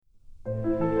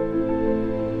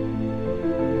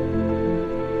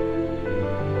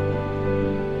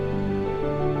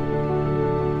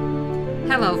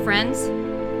Hello, friends.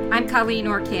 I'm Colleen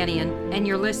Orkanian, and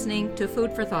you're listening to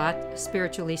Food for Thought,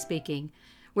 Spiritually Speaking,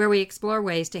 where we explore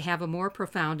ways to have a more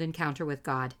profound encounter with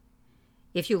God.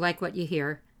 If you like what you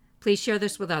hear, please share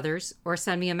this with others or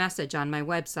send me a message on my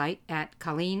website at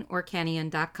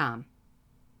colleenorkanian.com.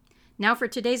 Now for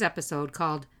today's episode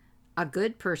called A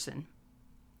Good Person.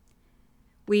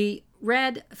 We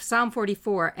read Psalm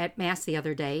 44 at Mass the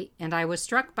other day, and I was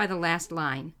struck by the last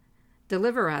line,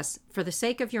 "Deliver us for the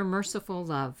sake of your merciful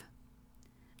love."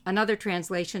 Another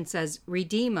translation says,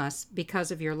 "Redeem us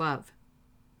because of your love."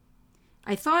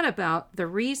 I thought about the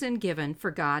reason given for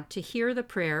God to hear the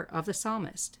prayer of the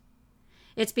psalmist.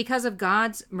 It's because of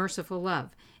God's merciful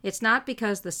love. It's not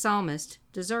because the psalmist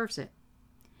deserves it.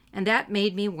 And that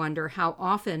made me wonder how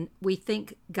often we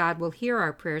think God will hear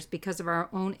our prayers because of our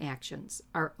own actions,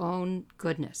 our own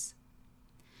goodness.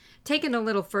 Taken a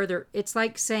little further, it's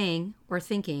like saying or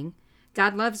thinking,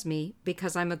 God loves me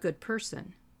because I'm a good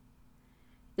person.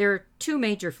 There are two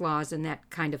major flaws in that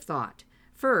kind of thought.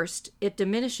 First, it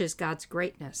diminishes God's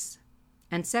greatness.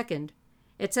 And second,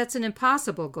 it sets an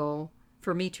impossible goal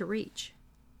for me to reach.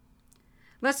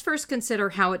 Let's first consider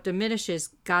how it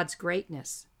diminishes God's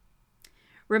greatness.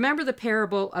 Remember the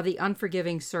parable of the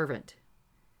unforgiving servant.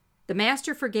 The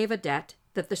master forgave a debt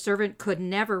that the servant could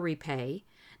never repay,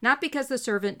 not because the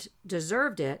servant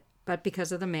deserved it, but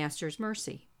because of the master's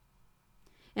mercy.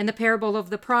 In the parable of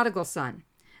the prodigal son,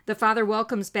 the father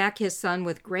welcomes back his son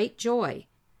with great joy,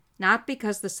 not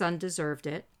because the son deserved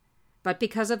it, but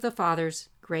because of the father's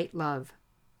great love.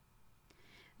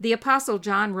 The Apostle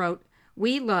John wrote,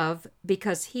 "We love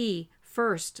because he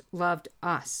first loved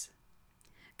us."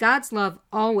 God's love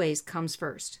always comes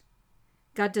first.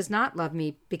 God does not love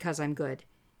me because I'm good.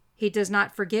 He does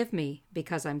not forgive me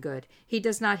because I'm good. He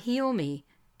does not heal me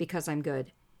because I'm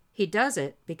good. He does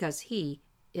it because he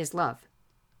is love.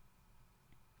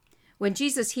 When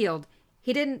Jesus healed,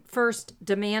 he didn't first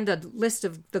demand a list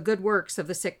of the good works of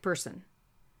the sick person.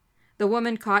 The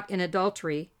woman caught in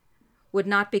adultery would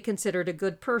not be considered a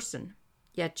good person,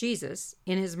 yet Jesus,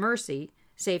 in his mercy,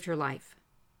 saved her life.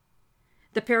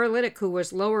 The paralytic who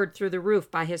was lowered through the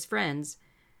roof by his friends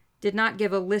did not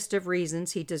give a list of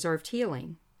reasons he deserved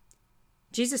healing.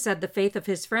 Jesus said the faith of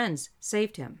his friends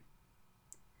saved him.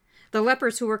 The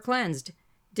lepers who were cleansed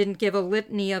didn't give a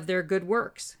litany of their good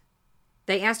works.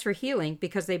 They asked for healing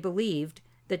because they believed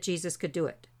that Jesus could do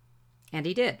it. And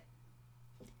he did.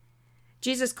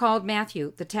 Jesus called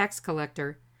Matthew, the tax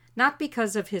collector, not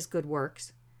because of his good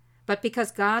works, but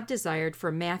because God desired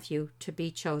for Matthew to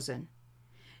be chosen.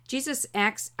 Jesus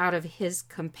acts out of his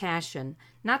compassion,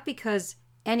 not because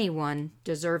anyone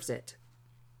deserves it.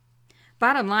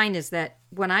 Bottom line is that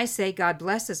when I say God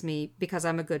blesses me because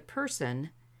I'm a good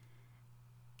person,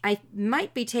 I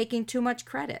might be taking too much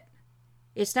credit.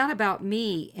 It's not about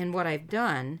me and what I've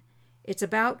done. It's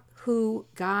about who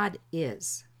God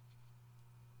is.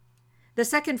 The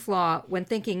second flaw when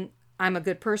thinking I'm a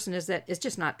good person is that it's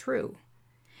just not true.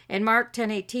 In Mark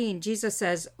 10:18, Jesus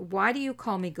says, "Why do you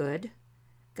call me good?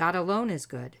 God alone is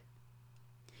good."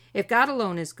 If God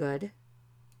alone is good,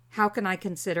 how can I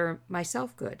consider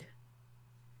myself good?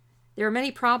 There are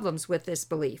many problems with this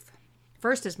belief.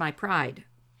 First is my pride.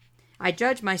 I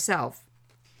judge myself.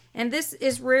 And this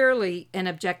is rarely an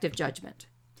objective judgment.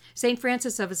 St.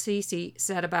 Francis of Assisi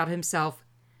said about himself,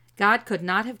 "God could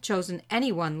not have chosen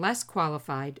anyone less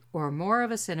qualified or more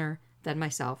of a sinner than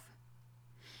myself."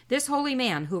 This holy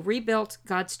man, who rebuilt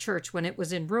God's church when it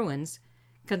was in ruins,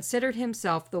 considered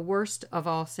himself the worst of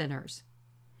all sinners.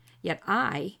 Yet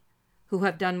I, who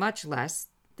have done much less,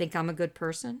 think I'm a good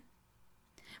person?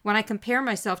 When I compare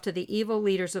myself to the evil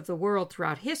leaders of the world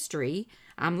throughout history,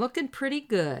 I'm looking pretty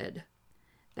good.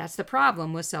 That's the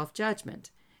problem with self-judgment.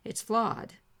 It's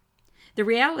flawed. The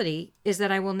reality is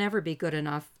that I will never be good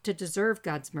enough to deserve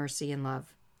God's mercy and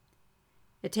love.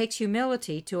 It takes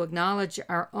humility to acknowledge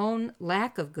our own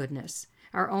lack of goodness,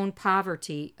 our own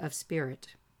poverty of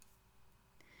spirit.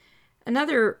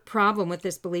 Another problem with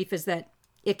this belief is that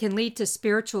it can lead to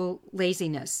spiritual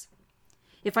laziness.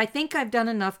 If I think I've done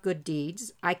enough good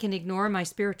deeds, I can ignore my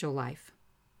spiritual life.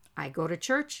 I go to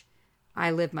church,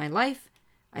 I live my life,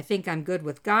 I think I'm good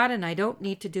with God, and I don't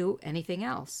need to do anything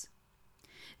else.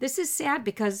 This is sad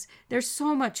because there's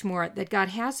so much more that God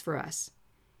has for us.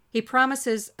 He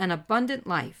promises an abundant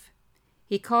life.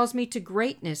 He calls me to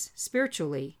greatness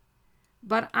spiritually,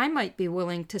 but I might be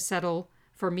willing to settle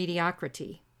for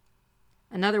mediocrity.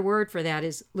 Another word for that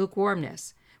is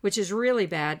lukewarmness, which is really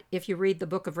bad if you read the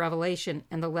book of Revelation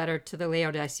and the letter to the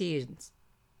Laodiceans.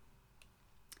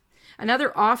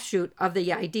 Another offshoot of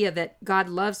the idea that God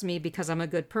loves me because I'm a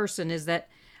good person is that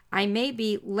I may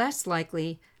be less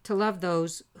likely to love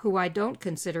those who I don't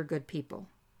consider good people.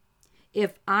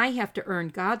 If I have to earn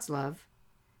God's love,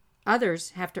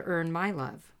 others have to earn my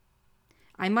love.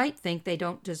 I might think they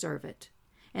don't deserve it.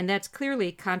 And that's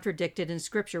clearly contradicted in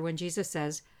Scripture when Jesus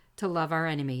says to love our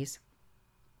enemies.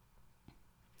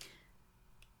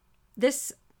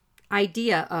 This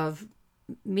idea of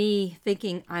me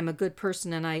thinking I'm a good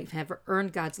person and I have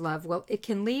earned God's love, well, it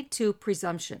can lead to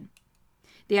presumption.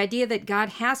 The idea that God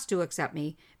has to accept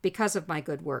me because of my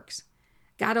good works.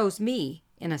 God owes me,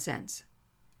 in a sense.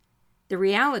 The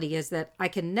reality is that I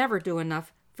can never do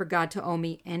enough for God to owe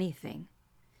me anything.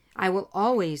 I will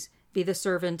always be the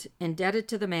servant indebted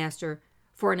to the master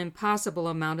for an impossible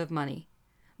amount of money,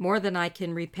 more than I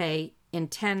can repay in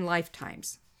 10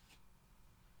 lifetimes.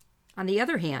 On the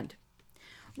other hand,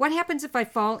 what happens if I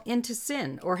fall into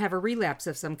sin or have a relapse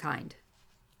of some kind?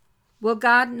 Will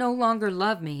God no longer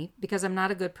love me because I'm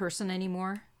not a good person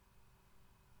anymore?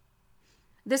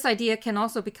 This idea can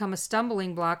also become a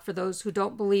stumbling block for those who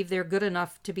don't believe they're good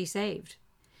enough to be saved.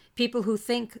 People who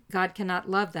think God cannot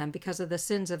love them because of the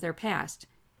sins of their past.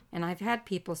 And I've had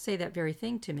people say that very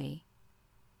thing to me.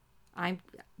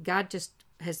 God just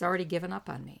has already given up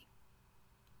on me.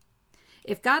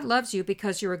 If God loves you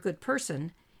because you're a good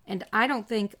person, and I don't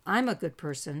think I'm a good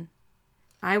person,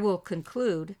 I will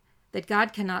conclude that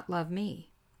God cannot love me.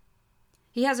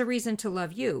 He has a reason to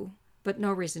love you, but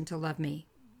no reason to love me.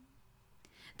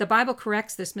 The Bible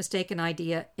corrects this mistaken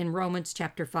idea in Romans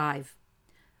chapter 5.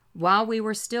 While we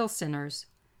were still sinners,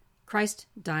 Christ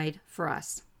died for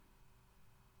us.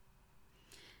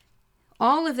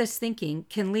 All of this thinking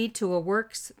can lead to a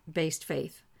works-based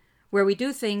faith, where we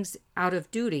do things out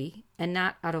of duty and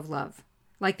not out of love,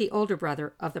 like the older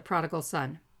brother of the prodigal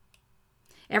son.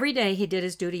 Every day he did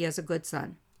his duty as a good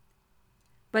son.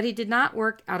 But he did not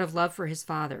work out of love for his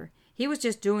father. He was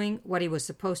just doing what he was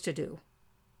supposed to do.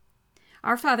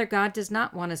 Our Father God does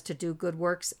not want us to do good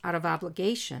works out of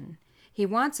obligation. He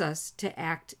wants us to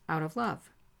act out of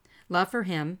love. Love for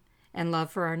him and love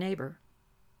for our neighbor.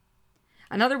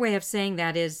 Another way of saying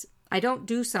that is, I don't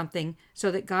do something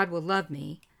so that God will love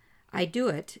me. I do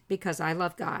it because I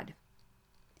love God.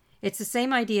 It's the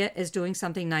same idea as doing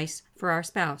something nice for our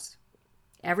spouse.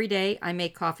 Every day I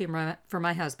make coffee for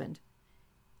my husband.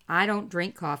 I don't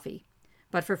drink coffee,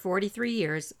 but for 43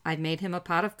 years I've made him a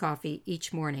pot of coffee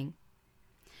each morning.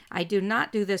 I do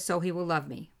not do this so he will love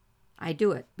me. I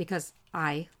do it because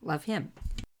I love him.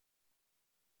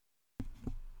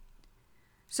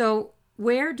 So,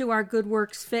 where do our good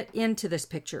works fit into this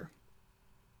picture?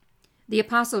 The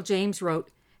Apostle James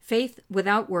wrote, "Faith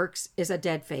without works is a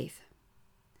dead faith."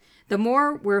 The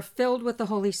more we're filled with the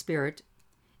Holy Spirit,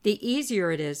 the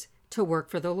easier it is to work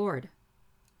for the Lord.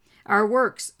 Our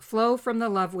works flow from the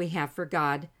love we have for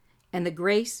God and the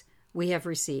grace we have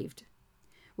received.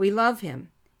 We love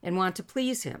him and want to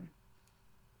please him,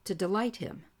 to delight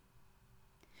him.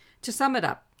 To sum it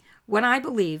up, when I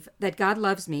believe that God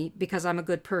loves me because I'm a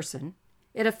good person,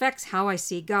 it affects how I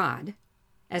see God,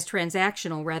 as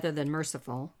transactional rather than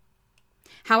merciful,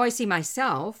 how I see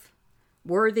myself,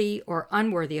 worthy or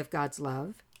unworthy of God's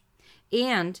love,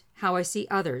 and how I see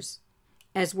others,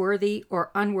 as worthy or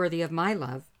unworthy of my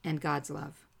love and God's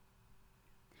love.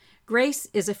 Grace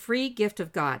is a free gift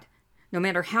of God. No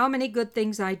matter how many good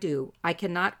things I do, I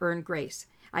cannot earn grace.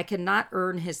 I cannot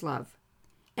earn his love.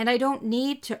 And I don't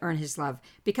need to earn his love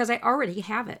because I already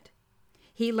have it.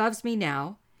 He loves me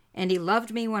now, and he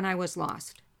loved me when I was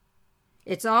lost.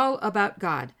 It's all about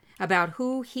God, about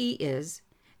who he is,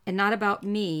 and not about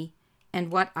me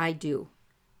and what I do.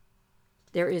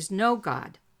 There is no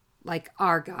God like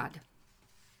our God.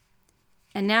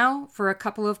 And now for a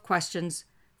couple of questions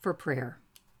for prayer.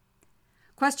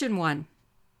 Question 1.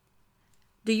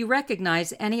 Do you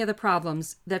recognize any of the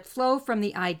problems that flow from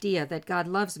the idea that God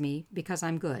loves me because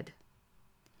I'm good?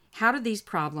 How do these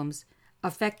problems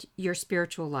affect your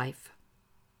spiritual life?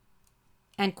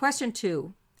 And question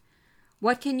 2,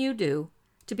 what can you do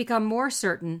to become more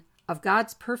certain of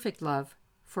God's perfect love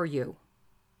for you?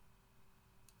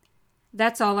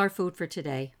 That's all our food for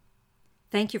today.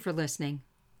 Thank you for listening.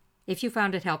 If you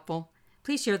found it helpful,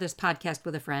 please share this podcast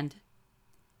with a friend.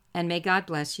 And may God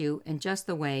bless you in just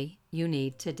the way you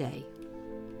need today.